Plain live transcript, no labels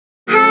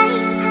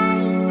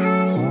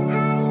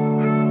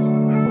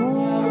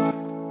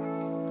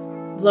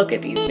Look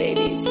at these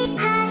babies.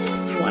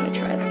 You want to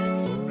try this.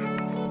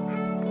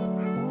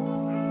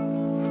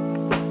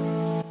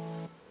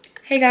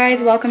 Hey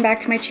guys, welcome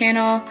back to my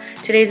channel.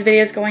 Today's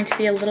video is going to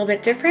be a little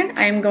bit different.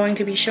 I'm going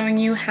to be showing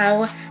you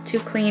how to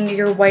clean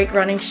your white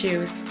running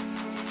shoes.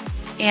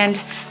 And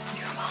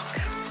you're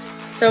welcome.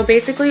 So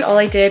basically all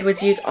I did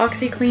was use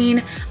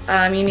OxyClean.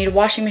 You need a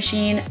washing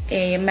machine,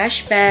 a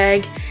mesh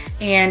bag,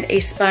 and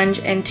a sponge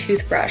and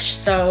toothbrush.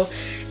 So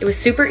it was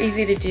super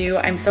easy to do.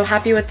 I'm so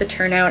happy with the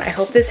turnout. I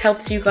hope this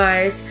helps you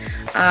guys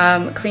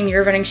clean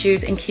your running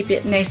shoes and keep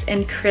it nice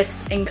and crisp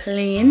and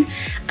clean.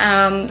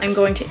 I'm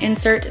going to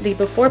insert the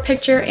before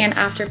picture and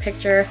after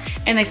picture,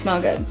 and they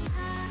smell good.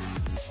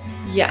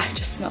 Yeah, I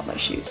just smelled my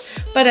shoes.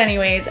 But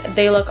anyways,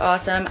 they look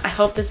awesome. I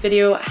hope this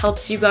video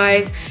helps you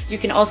guys. You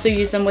can also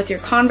use them with your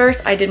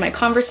Converse. I did my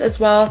Converse as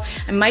well.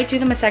 I might do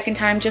them a second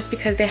time just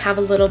because they have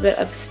a little bit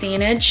of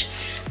stainage.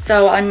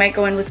 So I might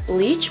go in with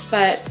bleach,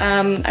 but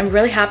I'm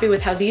really happy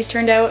with how these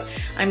turned out.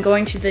 I'm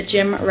going to the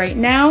gym right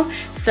now,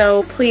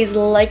 so please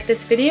like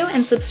this video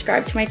and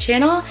subscribe to my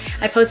channel.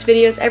 I post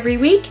videos every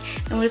week,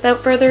 and without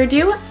further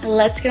ado,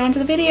 let's get on to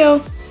the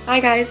video. Bye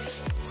guys.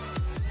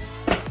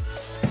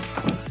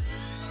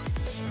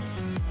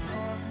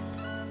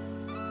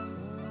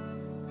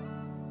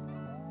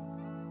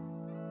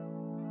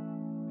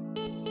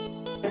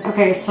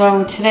 Okay,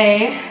 so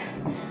today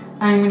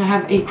I'm gonna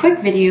have a quick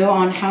video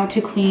on how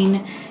to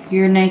clean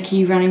your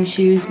Nike running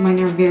shoes. Mine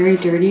are very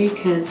dirty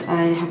because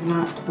I have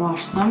not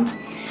washed them.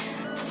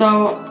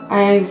 So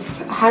I've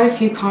had a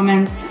few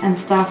comments and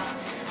stuff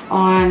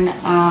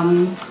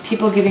on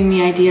people giving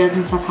me ideas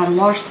and stuff how to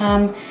wash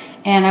them,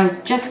 and I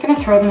was just gonna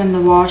throw them in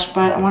the wash,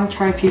 but I want to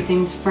try a few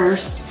things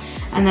first,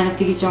 and then if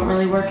these don't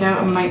really work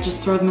out, I might just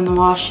throw them in the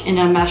wash in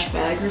a mesh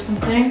bag or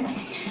something.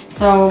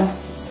 So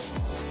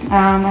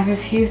I have a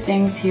few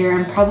things here.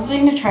 I'm probably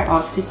going to try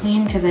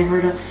OxyClean because I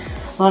heard a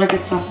lot of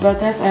good stuff about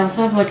this. I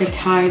also have like a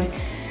Tide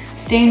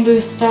stain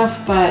boost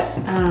stuff, but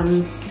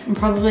I'm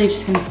probably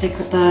just going to stick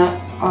with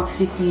the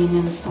OxyClean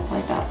and stuff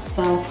like that.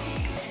 So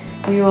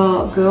we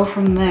will go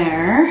from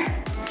there.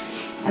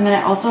 And then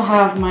I also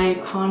have my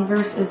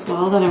Converse as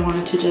well that I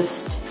wanted to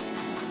just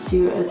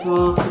do as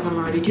well because I'm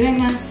already doing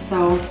this.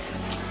 So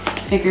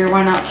figure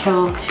why not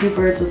kill two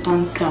birds with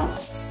one stone.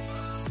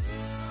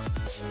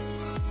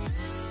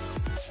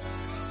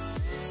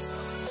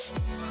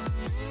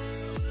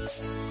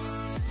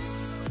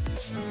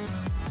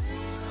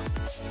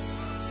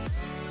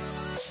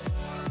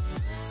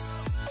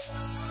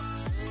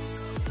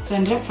 So I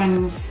ended up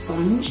finding this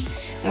sponge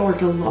that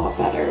worked a lot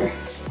better.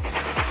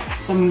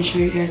 So I'm going to show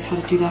you guys how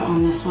to do that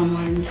on this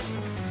one.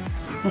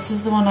 This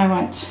is the one I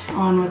went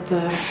on with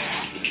the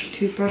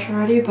toothbrush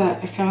already,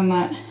 but I found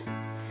that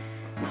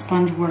the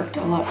sponge worked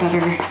a lot better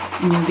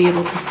and you'll be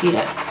able to see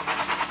it.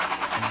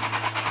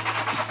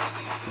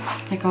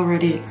 Like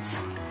already it's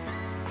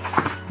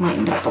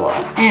lightened up a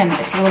lot, and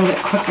it's a little bit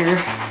quicker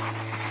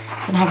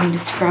than having to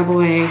scrub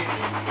away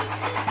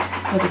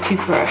with a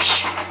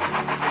toothbrush.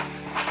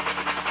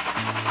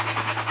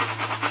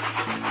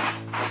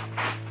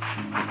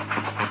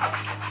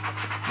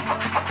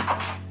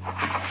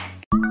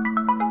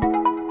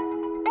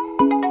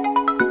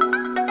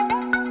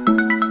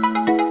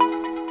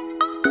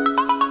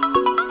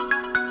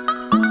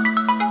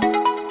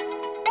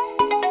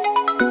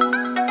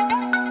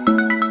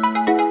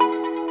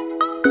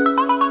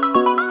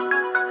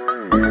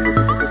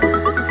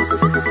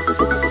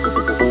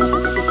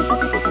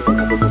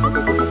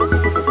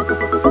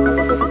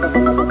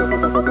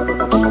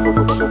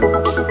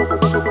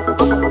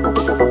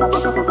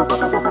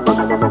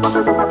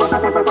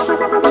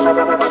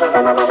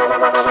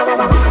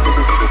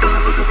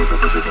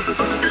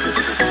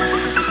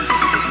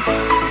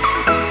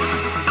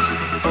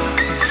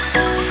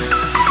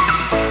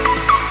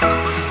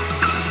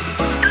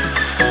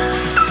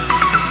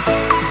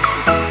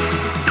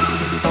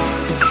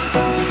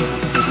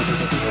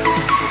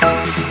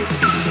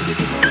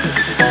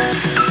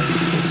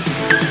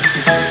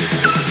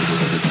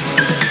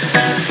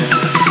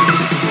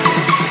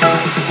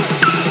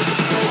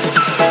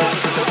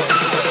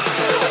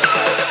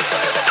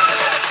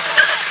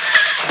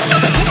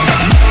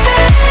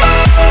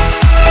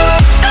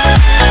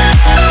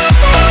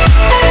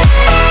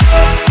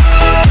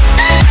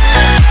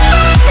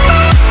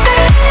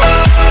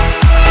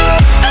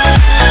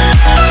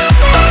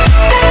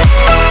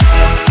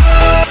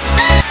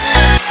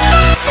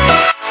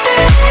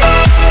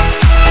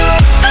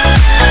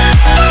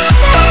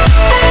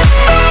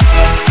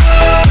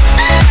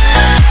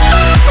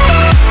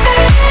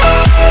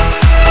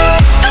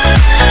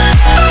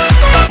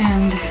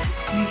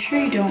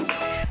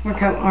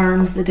 Workout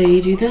arms the day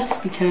you do this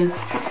because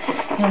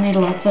you'll need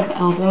lots of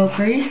elbow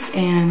grease,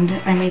 and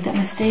I made that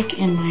mistake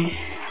and my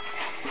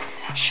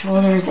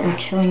shoulders are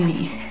killing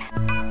me.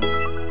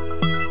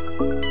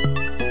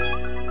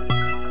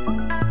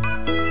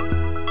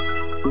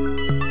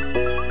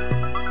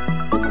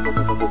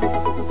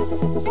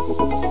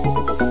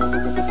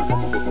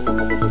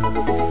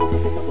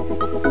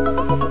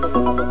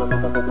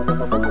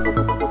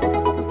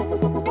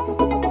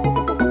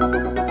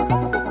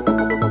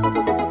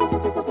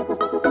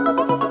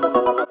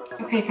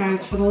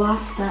 for the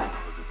last step,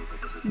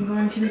 I'm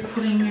going to be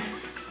putting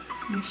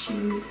my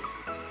shoes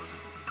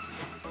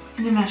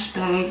in a mesh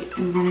bag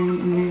and running them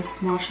in the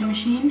washing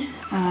machine,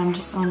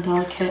 just on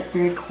delicate,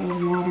 very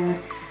cold water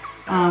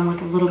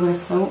with a little bit of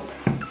soap.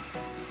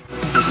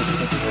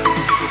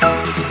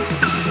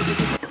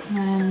 And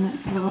then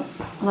I'll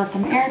let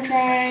them air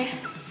dry.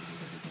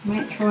 I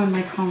might throw in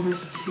my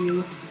Converse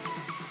too,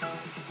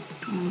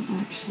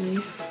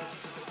 actually.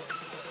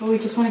 But we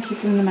just want to keep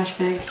them in the mesh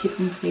bag to keep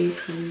them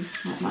safe and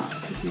whatnot,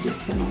 because we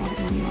just spend a lot of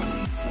money on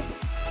them. So,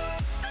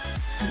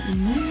 put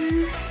in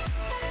there.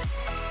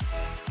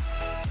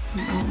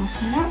 And I'll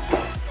open it up.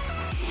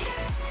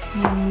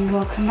 And we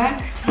will come back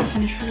to the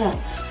finished result.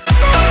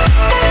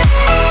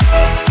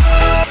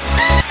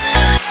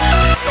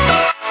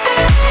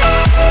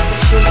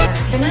 The shoes are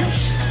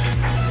finished.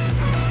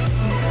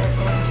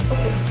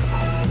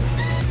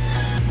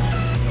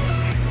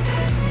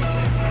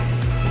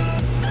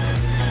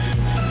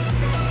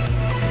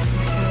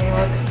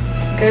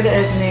 Good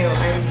as new.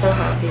 I'm so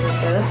happy with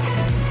this.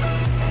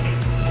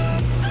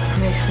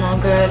 They smell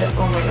good.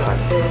 Oh my god,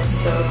 they look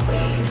so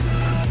clean.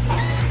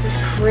 This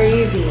is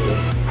crazy.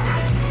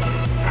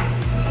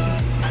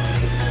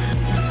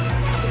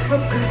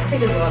 Look how good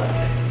they look.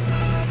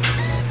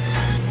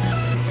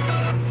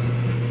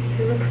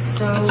 They look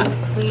so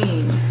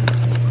clean.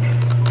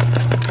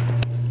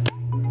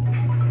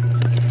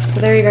 So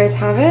there you guys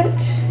have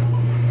it.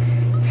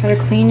 How to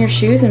clean your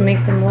shoes and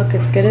make them look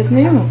as good as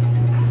new.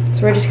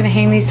 So we're just gonna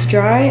hang these to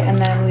dry, and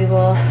then we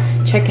will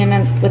check in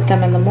with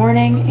them in the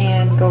morning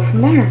and go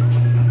from there.